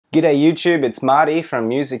G'day YouTube, it's Marty from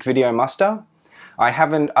Music Video Muster. I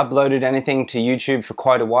haven't uploaded anything to YouTube for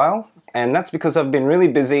quite a while, and that's because I've been really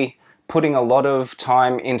busy putting a lot of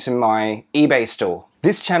time into my eBay store.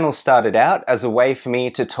 This channel started out as a way for me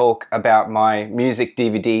to talk about my music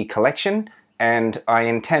DVD collection, and I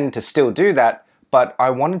intend to still do that, but I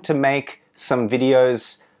wanted to make some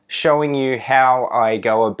videos showing you how I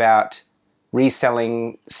go about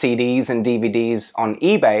reselling CDs and DVDs on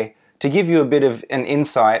eBay to give you a bit of an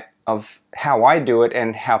insight of how I do it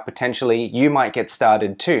and how potentially you might get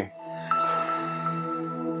started too.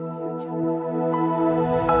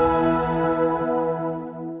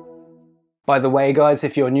 By the way guys,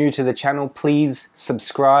 if you're new to the channel, please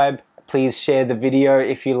subscribe, please share the video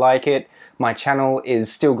if you like it. My channel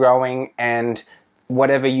is still growing, and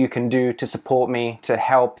whatever you can do to support me to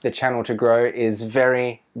help the channel to grow is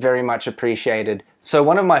very, very much appreciated. So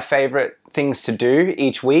one of my favorite things to do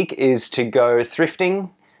each week is to go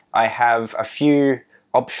thrifting. I have a few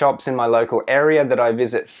op shops in my local area that I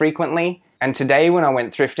visit frequently, and today when I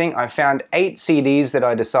went thrifting I found 8 CDs that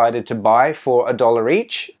I decided to buy for $1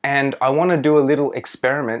 each, and I want to do a little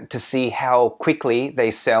experiment to see how quickly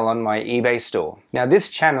they sell on my eBay store. Now this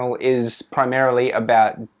channel is primarily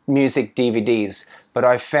about music DVDs, but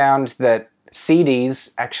I found that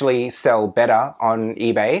CDs actually sell better on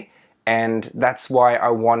eBay, and that's why I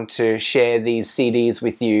want to share these CDs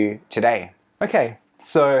with you today. Okay,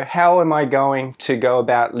 so how am I going to go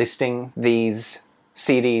about listing these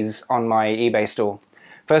CDs on my eBay store?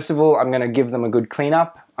 First of all, I'm going to give them a good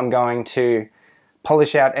cleanup. I'm going to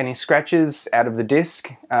polish out any scratches out of the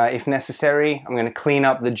disc if necessary. I'm going to clean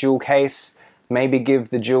up the jewel case, maybe give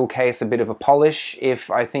the jewel case a bit of a polish if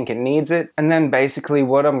I think it needs it. And then basically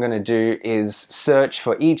what I'm going to do is search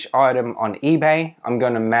for each item on eBay. I'm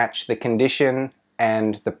going to match the condition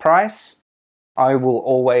and the price. I will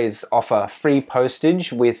always offer free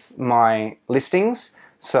postage with my listings.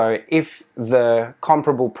 So if the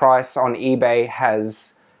comparable price on eBay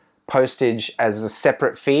has postage as a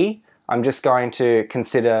separate fee, I'm just going to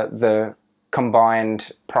consider the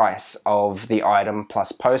combined price of the item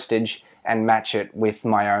plus postage and match it with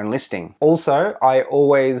my own listing. Also, I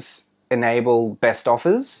always enable best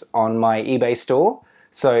offers on my eBay store.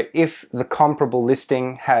 So if the comparable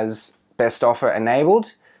listing has best offer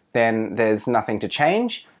enabled, then there's nothing to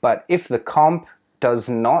change. But if the comp does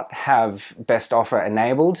not have best offer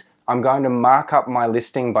enabled, I'm going to mark up my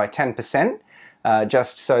listing by 10%,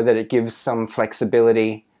 just so that it gives some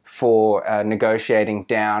flexibility for negotiating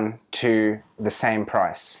down to the same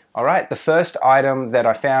price. Alright, the first item that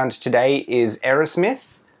I found today is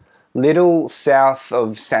Aerosmith, Little South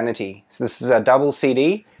of Sanity. So this is a double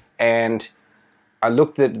CD, and I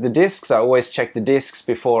looked at the discs. I always check the discs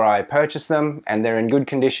before I purchase them, and they're in good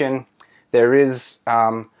condition. There is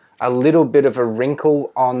a little bit of a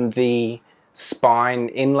wrinkle on the spine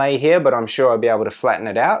inlay here, but I'm sure I'll be able to flatten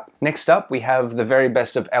it out. Next up, we have The Very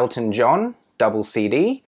Best of Elton John, double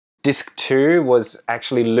CD. Disc 2 was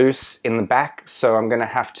actually loose in the back, so I'm going to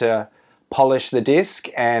have to polish the disc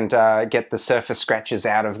and get the surface scratches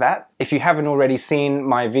out of that. If you haven't already seen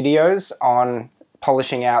my videos on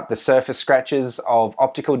polishing out the surface scratches of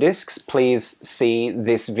optical discs, please see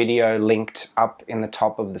this video linked up in the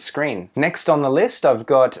top of the screen. Next on the list, I've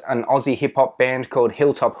got an Aussie hip-hop band called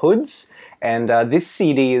Hilltop Hoods, and this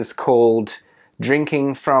CD is called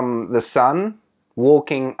Drinking from the Sun,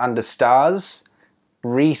 Walking Under Stars,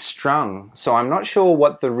 Restrung. So I'm not sure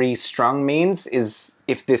what the restrung means,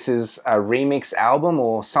 if this is a remix album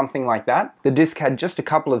or something like that. The disc had just a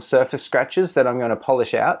couple of surface scratches that I'm going to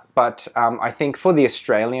polish out, but I think for the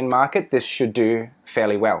Australian market this should do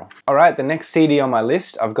fairly well. Alright, the next CD on my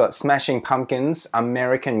list, I've got Smashing Pumpkins,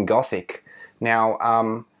 American Gothic.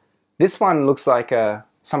 Now this one looks like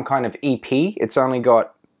some kind of EP. It's only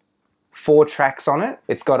got 4 tracks on it.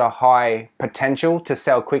 It's got a high potential to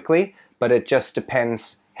sell quickly, but it just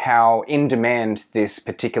depends how in demand this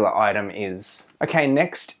particular item is. Okay,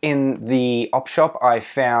 next in the op shop I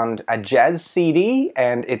found a jazz CD,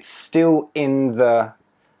 and it's still in the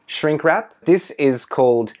shrink wrap. This is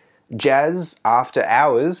called Jazz After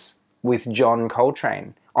Hours with John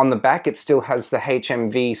Coltrane. On the back it still has the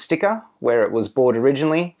HMV sticker where it was bought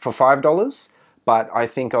originally for $5, but I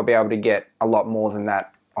think I'll be able to get a lot more than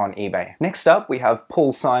that on eBay. Next up we have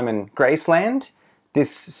Paul Simon Graceland. This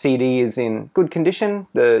CD is in good condition.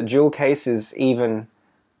 The jewel case is even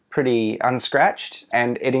pretty unscratched,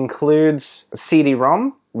 and it includes a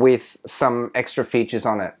CD-ROM with some extra features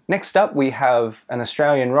on it. Next up we have an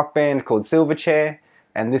Australian rock band called Silverchair,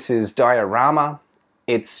 and this is Diorama.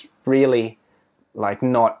 It's really like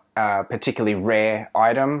not a particularly rare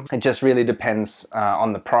item. It just really depends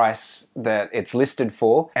on the price that it's listed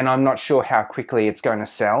for, and I'm not sure how quickly it's going to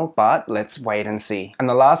sell, but let's wait and see. And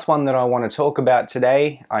the last one that I want to talk about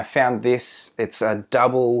today, I found this. It's a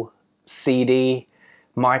double CD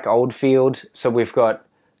Mike Oldfield. So we've got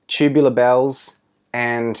Tubular Bells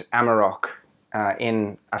and Amarok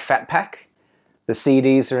in a fat pack. The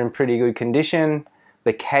CDs are in pretty good condition.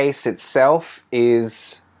 The case itself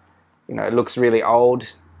is, it looks really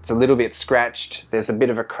old. It's a little bit scratched. There's a bit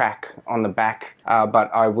of a crack on the back, but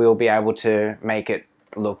I will be able to make it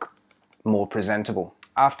look more presentable.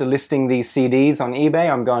 After listing these CDs on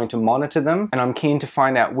eBay, I'm going to monitor them, and I'm keen to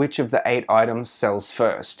find out which of the 8 items sells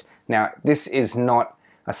first. Now, this is not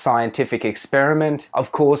a scientific experiment.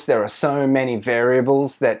 Of course, there are so many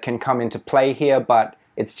variables that can come into play here, but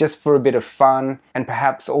it's just for a bit of fun, and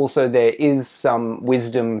perhaps also there is some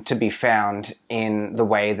wisdom to be found in the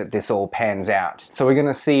way that this all pans out. So we're going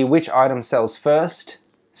to see which item sells first,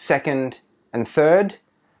 second, and third,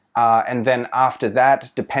 and then after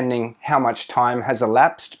that, depending how much time has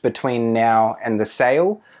elapsed between now and the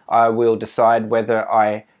sale, I will decide whether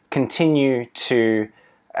I continue to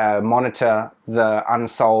monitor the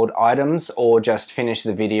unsold items or just finish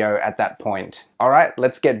the video at that point. Alright,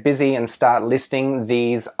 let's get busy and start listing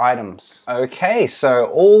these items. Okay, so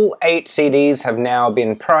all 8 CDs have now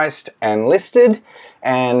been priced and listed,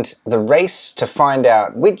 and the race to find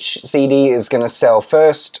out which CD is going to sell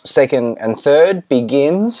first, second, and third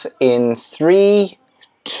begins in 3,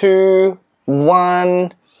 2,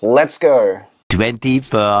 1, let's go.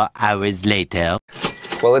 24 hours later.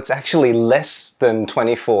 Well, it's actually less than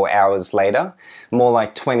 24 hours later, more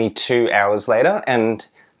like 22 hours later, and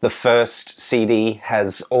the first CD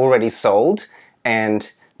has already sold,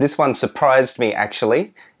 and this one surprised me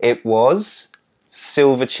actually. It was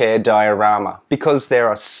Silverchair Diorama. Because there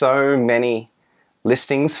are so many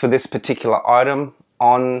listings for this particular item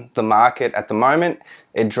on the market at the moment,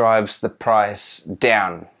 it drives the price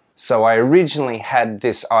down. So I originally had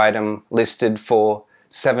this item listed for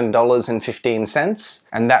 $7.15,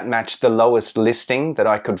 and that matched the lowest listing that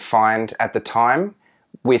I could find at the time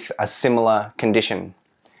with a similar condition.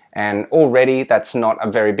 And already that's not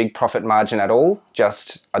a very big profit margin at all,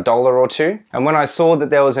 just $1 or $2. And when I saw that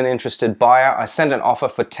there was an interested buyer, I sent an offer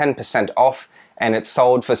for 10% off, and it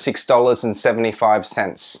sold for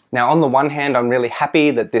 $6.75. Now, on the one hand, I'm really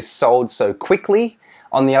happy that this sold so quickly.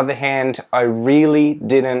 On the other hand, I really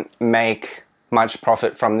didn't make much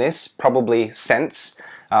profit from this, probably cents.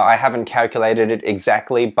 I haven't calculated it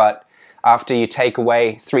exactly, but after you take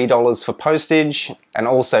away $3 for postage and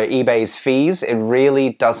also eBay's fees, it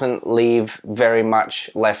really doesn't leave very much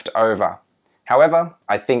left over. However,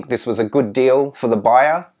 I think this was a good deal for the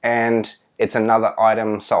buyer, and it's another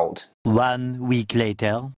item sold. 1 week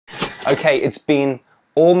later. Okay, it's been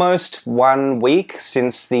almost 1 week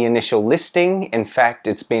since the initial listing. In fact,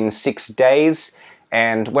 it's been 6 days.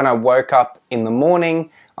 And when I woke up in the morning,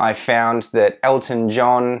 I found that Elton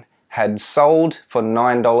John had sold for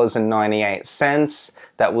 $9.98.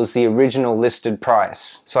 That was the original listed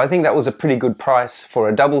price. So I think that was a pretty good price for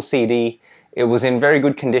a double CD. It was in very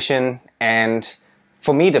good condition, and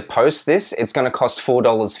for me to post this, it's going to cost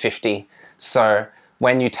 $4.50. So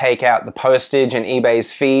when you take out the postage and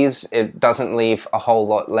eBay's fees, it doesn't leave a whole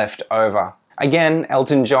lot left over. Again,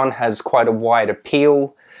 Elton John has quite a wide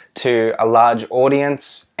appeal to a large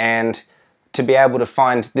audience, and to be able to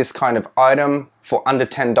find this kind of item for under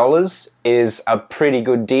 $10 is a pretty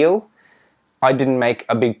good deal. I didn't make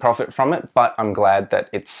a big profit from it, but I'm glad that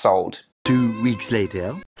it's sold. 2 weeks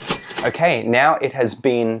later. Okay, now it has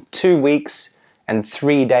been 2 weeks and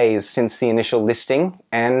 3 days since the initial listing,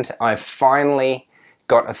 and I finally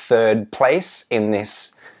got a third place in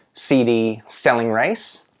this CD selling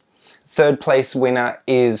race. Third place winner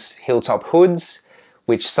is Hilltop Hoods,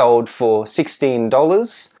 which sold for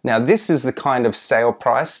 $16. Now this is the kind of sale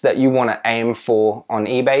price that you want to aim for on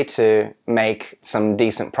eBay to make some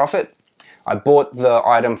decent profit. I bought the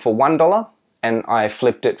item for $1 and I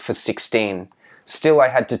flipped it for $16. Still, I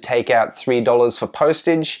had to take out $3 for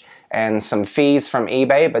postage and some fees from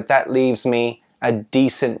eBay, but that leaves me a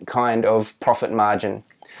decent kind of profit margin.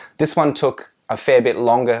 This one took a fair bit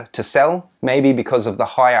longer to sell, maybe because of the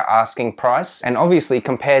higher asking price, and obviously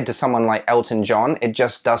compared to someone like Elton John, it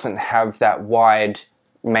just doesn't have that wide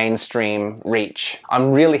mainstream reach.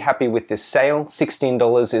 I'm really happy with this sale.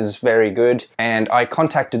 $16 is very good, and I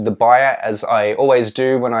contacted the buyer, as I always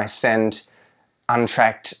do when I send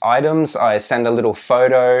untracked items. I send a little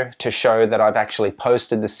photo to show that I've actually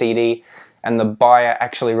posted the CD, and the buyer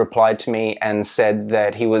actually replied to me and said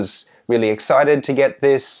that he was really excited to get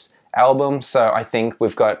this album. So I think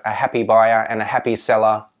we've got a happy buyer and a happy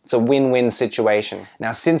seller It's a win-win situation.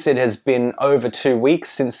 Now, since it has been over 2 weeks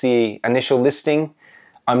since the initial listing,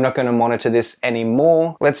 I'm not going to monitor this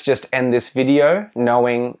anymore. Let's just end this video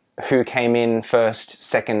knowing who came in first,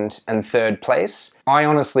 second, and third place. I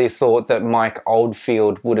honestly thought that Mike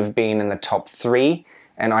Oldfield would have been in the top 3,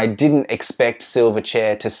 and I didn't expect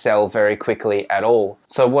Silverchair to sell very quickly at all.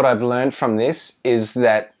 So what I've learned from this is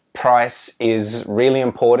that price is really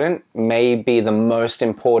important, may be the most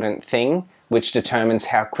important thing, which determines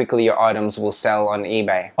how quickly your items will sell on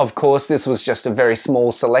eBay. Of course, this was just a very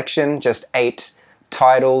small selection, just 8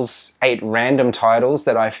 titles, 8 random titles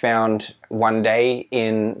that I found one day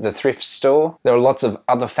in the thrift store. There are lots of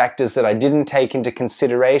other factors that I didn't take into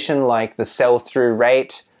consideration, like the sell-through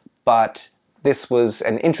rate, but this was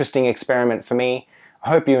an interesting experiment for me. I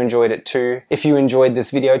hope you enjoyed it too. If you enjoyed this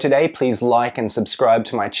video today, please like and subscribe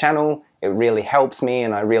to my channel. It really helps me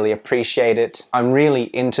and I really appreciate it. I'm really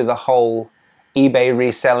into the whole eBay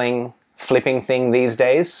reselling, flipping thing these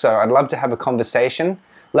days, so I'd love to have a conversation.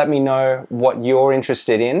 Let me know what you're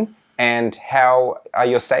interested in and how are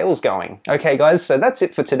your sales going. Okay guys, so that's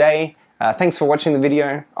it for today. Thanks for watching the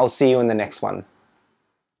video. I'll see you in the next one.